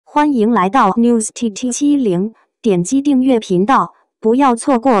欢迎来到 News TT70，点击订阅频道，不要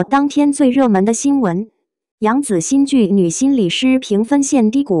错过当天最热门的新闻。杨紫新剧《女心理师》评分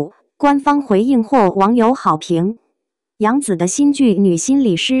陷低谷，官方回应获网友好评。杨紫的新剧《女心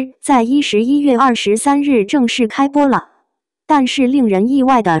理师》在11月23日正式开播了，但是令人意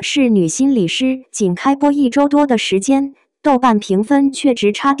外的是，《女心理师》仅开播1周多的时间，豆瓣评分却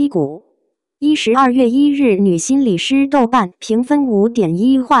直插低谷。12月1日，《女心理师》豆瓣评分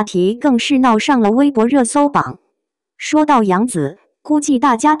5.1，话题更是闹上了微博热搜榜。说到杨紫，估计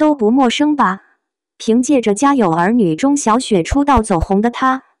大家都不陌生吧？凭借着《家有儿女》中小雪出道走红的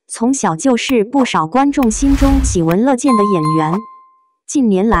她，从小就是不少观众心中喜闻乐见的演员。近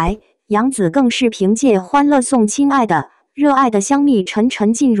年来，杨紫更是凭借《欢乐颂》《亲爱的》《热爱的香蜜沉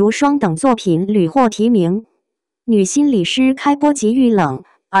沉烬如霜》等作品屡获提名。《女心理师》开播即遇冷，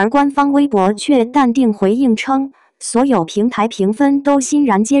而官方微博却淡定回应称，所有平台评分都欣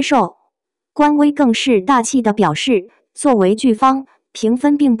然接受。官微更是大气地表示，作为剧方，评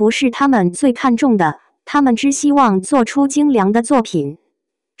分并不是他们最看重的，他们只希望做出精良的作品。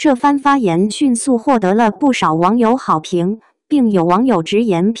这番发言迅速获得了不少网友好评，并有网友直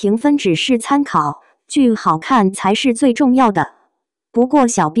言评分只是参考，剧好看才是最重要的。不过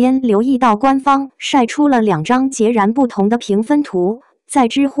小编留意到官方晒出了2张截然不同的评分图，在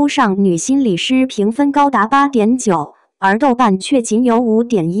知乎上，《女心理师》评分高达 8.9， 而豆瓣却仅有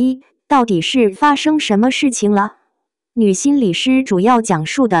 5.1， 到底是发生什么事情了？《女心理师》主要讲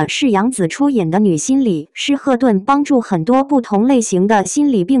述的是杨紫出演的女心理师赫顿帮助很多不同类型的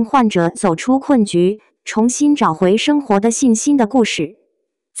心理病患者走出困局，重新找回生活的信心的故事。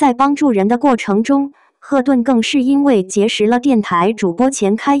在帮助人的过程中，赫顿更是因为结识了电台主播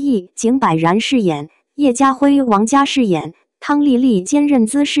钱开义、景柏然饰演，叶家辉、王佳饰演，汤丽丽兼任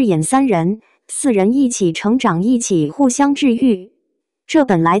姿饰演3人，4人一起成长，一起互相治愈。这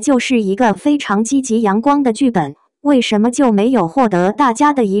本来就是一个非常积极阳光的剧本，为什么就没有获得大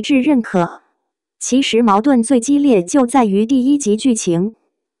家的一致认可？其实矛盾最激烈就在于第1集剧情。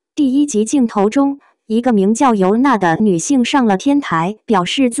第1集镜头中，一个名叫尤娜的女性上了天台，表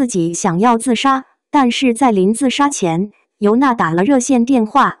示自己想要自杀，但是在临自杀前，尤娜打了热线电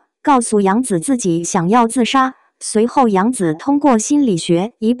话，告诉杨紫自己想要自杀。随后杨紫通过心理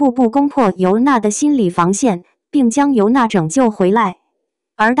学一步步攻破尤娜的心理防线，并将尤娜拯救回来。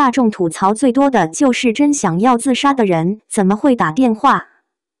而大众吐槽最多的就是真想要自杀的人怎么会打电话？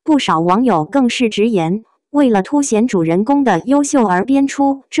不少网友更是直言，为了凸显主人公的优秀而编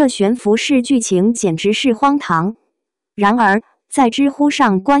出这悬浮式剧情简直是荒唐。然而在知乎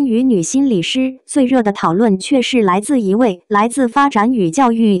上，关于女心理师最热的讨论却是来自一位来自发展与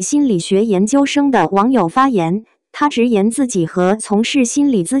教育心理学研究生的网友发言。他直言自己和从事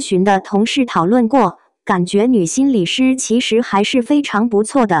心理咨询的同事讨论过，感觉女心理师其实还是非常不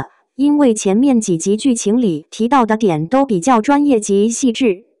错的，因为前面几集剧情里提到的点都比较专业及细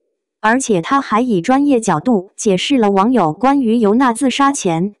致。而且他还以专业角度解释了网友关于尤娜自杀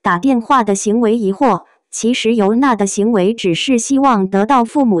前打电话的行为疑惑。其实尤娜的行为只是希望得到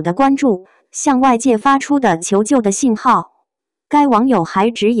父母的关注，向外界发出的求救的信号。该网友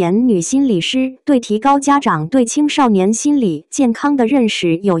还直言，女心理师对提高家长对青少年心理健康的认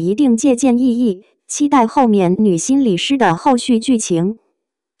识有一定借鉴意义，期待后面女心理师的后续剧情。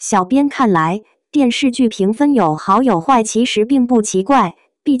小编看来，电视剧评分有好有坏其实并不奇怪，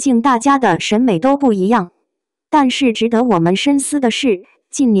毕竟大家的审美都不一样。但是值得我们深思的是，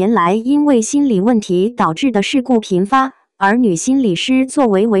近年来因为心理问题导致的事故频发，而女心理师作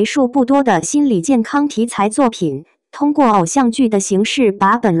为为数不多的心理健康题材作品，通过偶像剧的形式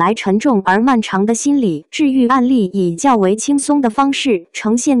把本来沉重而漫长的心理治愈案例以较为轻松的方式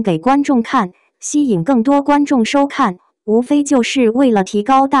呈现给观众看，吸引更多观众收看，无非就是为了提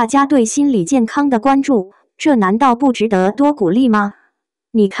高大家对心理健康的关注，这难道不值得多鼓励吗？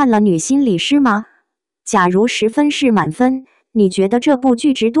你看了女心理师吗？假如10分是满分，你觉得这部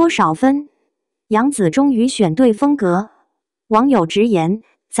剧值多少分？杨紫终于选对风格。网友直言，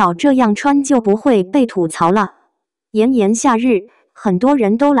早这样穿就不会被吐槽了。炎炎夏日，很多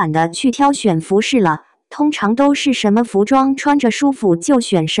人都懒得去挑选服饰了，通常都是什么服装穿着舒服就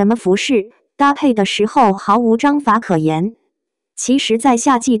选什么服饰，搭配的时候毫无章法可言。其实在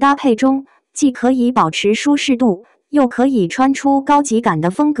夏季搭配中，既可以保持舒适度，又可以穿出高级感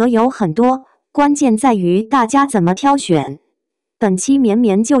的风格有很多，关键在于大家怎么挑选。本期绵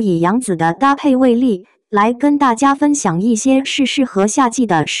绵就以杨紫的搭配为例，来跟大家分享一些适合夏季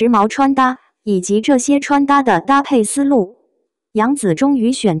的时髦穿搭，以及这些穿搭的搭配思路。杨紫终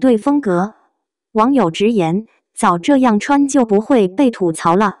于选对风格。网友直言，早这样穿就不会被吐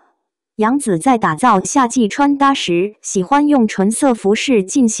槽了。杨子在打造夏季穿搭时，喜欢用纯色服饰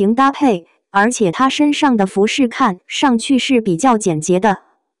进行搭配，而且她身上的服饰看上去是比较简洁的。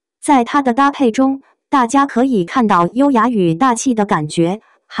在她的搭配中，大家可以看到优雅与大气的感觉，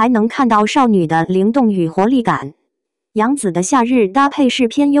还能看到少女的灵动与活力感。杨子的夏日搭配是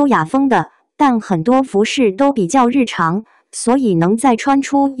偏优雅风的，但很多服饰都比较日常，所以能在穿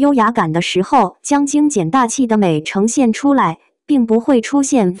出优雅感的时候，将精简大气的美呈现出来，并不会出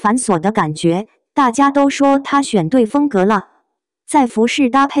现繁琐的感觉。大家都说她选对风格了。在服饰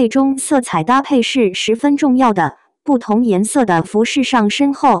搭配中，色彩搭配是十分重要的。不同颜色的服饰上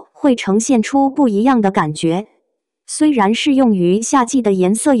身后会呈现出不一样的感觉。虽然适用于夏季的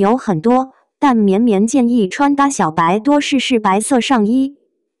颜色有很多，但绵绵建议穿搭小白多试试白色上衣。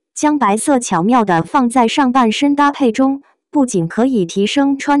将白色巧妙地放在上半身搭配中，不仅可以提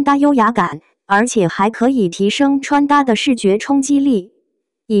升穿搭优雅感，而且还可以提升穿搭的视觉冲击力。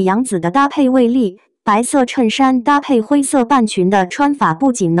以杨子的搭配为例，白色衬衫搭配灰色半裙的穿法，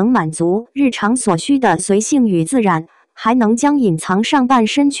不仅能满足日常所需的随性与自然，还能将隐藏上半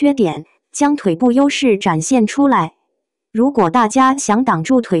身缺点，将腿部优势展现出来。如果大家想挡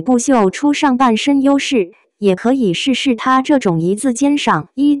住腿部秀出上半身优势，也可以试试它这种一字肩上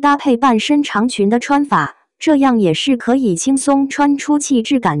衣搭配半身长裙的穿法，这样也是可以轻松穿出气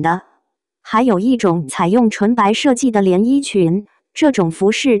质感的。还有一种采用纯白设计的连衣裙，这种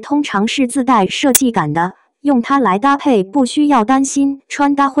服饰通常是自带设计感的，用它来搭配不需要担心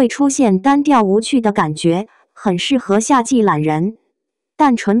穿搭会出现单调无趣的感觉，很适合夏季懒人。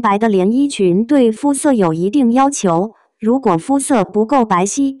但纯白的连衣裙对肤色有一定要求，如果肤色不够白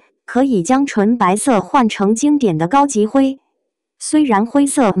皙，可以将纯白色换成经典的高级灰。虽然灰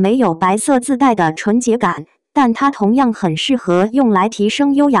色没有白色自带的纯洁感，但它同样很适合用来提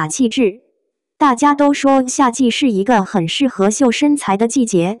升优雅气质。大家都说夏季是一个很适合秀身材的季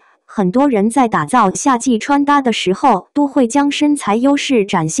节，很多人在打造夏季穿搭的时候，都会将身材优势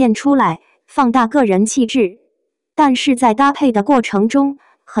展现出来，放大个人气质。但是在搭配的过程中，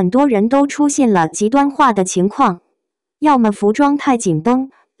很多人都出现了极端化的情况，要么服装太紧绷，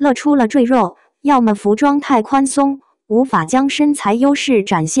露出了赘肉，要么服装太宽松，无法将身材优势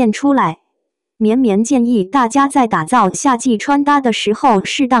展现出来。绵绵建议大家在打造夏季穿搭的时候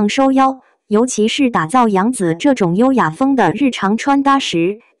适当收腰，尤其是打造杨子这种优雅风的日常穿搭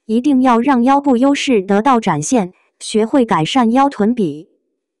时，一定要让腰部优势得到展现，学会改善腰臀比。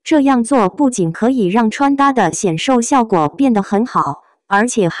这样做不仅可以让穿搭的显瘦效果变得很好，而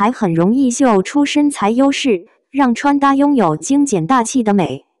且还很容易秀出身材优势，让穿搭拥有精简大气的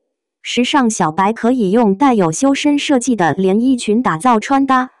美。时尚小白可以用带有修身设计的连衣裙打造穿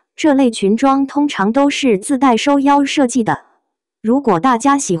搭，这类裙装通常都是自带收腰设计的。如果大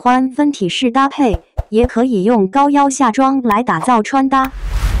家喜欢分体式搭配，也可以用高腰下装来打造穿搭，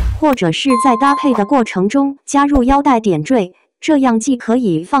或者是在搭配的过程中加入腰带点缀，这样既可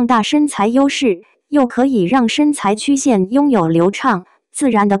以放大身材优势，又可以让身材曲线拥有流畅、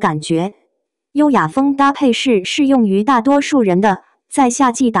自然的感觉。优雅风搭配是适用于大多数人的，在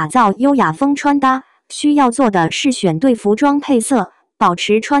夏季打造优雅风穿搭，需要做的是选对服装配色，保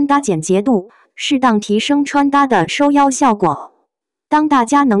持穿搭简洁度，适当提升穿搭的收腰效果。当大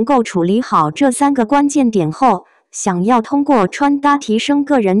家能够处理好这3个关键点后，想要通过穿搭提升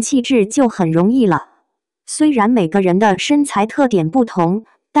个人气质就很容易了。虽然每个人的身材特点不同，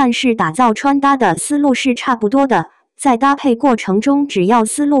但是打造穿搭的思路是差不多的，在搭配过程中只要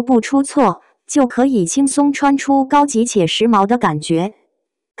思路不出错，就可以轻松穿出高级且时髦的感觉。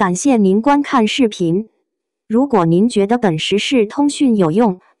感谢您观看视频。如果您觉得本时事通讯有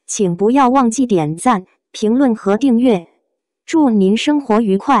用，请不要忘记点赞、评论和订阅。祝您生活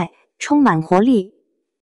愉快，充满活力。